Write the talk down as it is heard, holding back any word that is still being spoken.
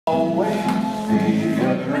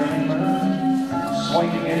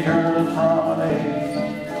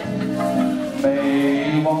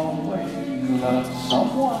love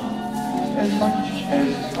someone as much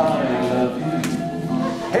as I love you.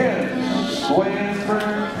 Heads swaying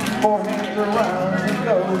through, foreheads around and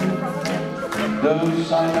go.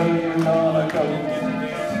 Those I know you're gonna go.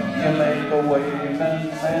 You make a wave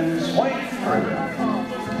and then swing through.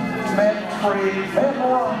 Men trade, men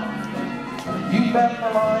rock. You bet the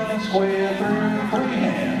line and square through 3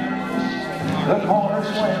 hands. The corner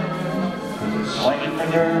swing the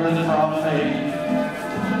girl in promenade.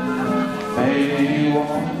 May you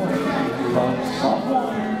always love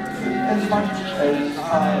someone as much as I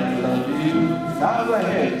love you. Now the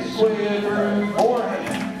head swing through 4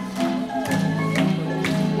 hands.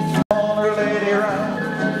 Corner lady round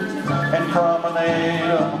and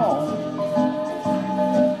promenade home.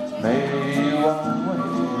 May you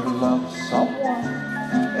always love someone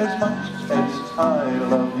as much as I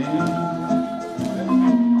love you.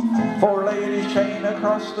 4 ladies chain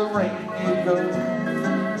across the ring you go.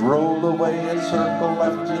 Roll away and circle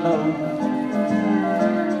left to know.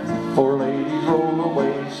 4 ladies roll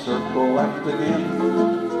away, circle left again.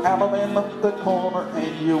 Have 'em in up the corner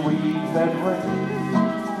and you weave that ring.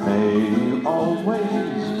 May you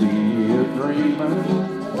always be a dreamer,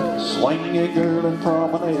 swing a girl and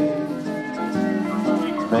promenade.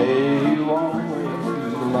 May you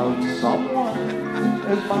always love someone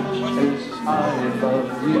as much as I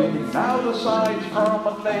love you. Now the sides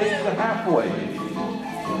promenade halfway.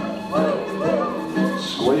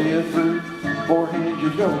 Square through, forehead you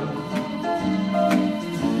go.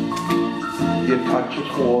 You touch a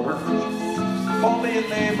quarter, follow your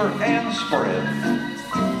neighbor and spread.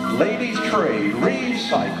 Ladies trade,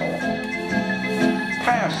 recycle,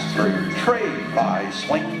 pass through, trade by,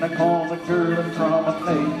 swing the corner, girl and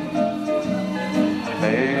promenade.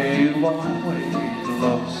 May you always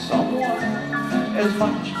love someone as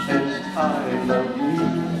much as I love you.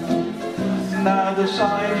 Now the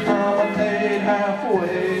sides promenade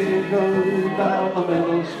halfway, go down the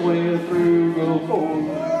middle, square through, go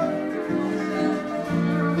forward.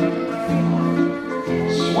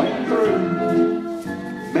 Swing through,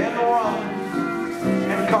 bend around,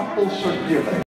 and couples circulate.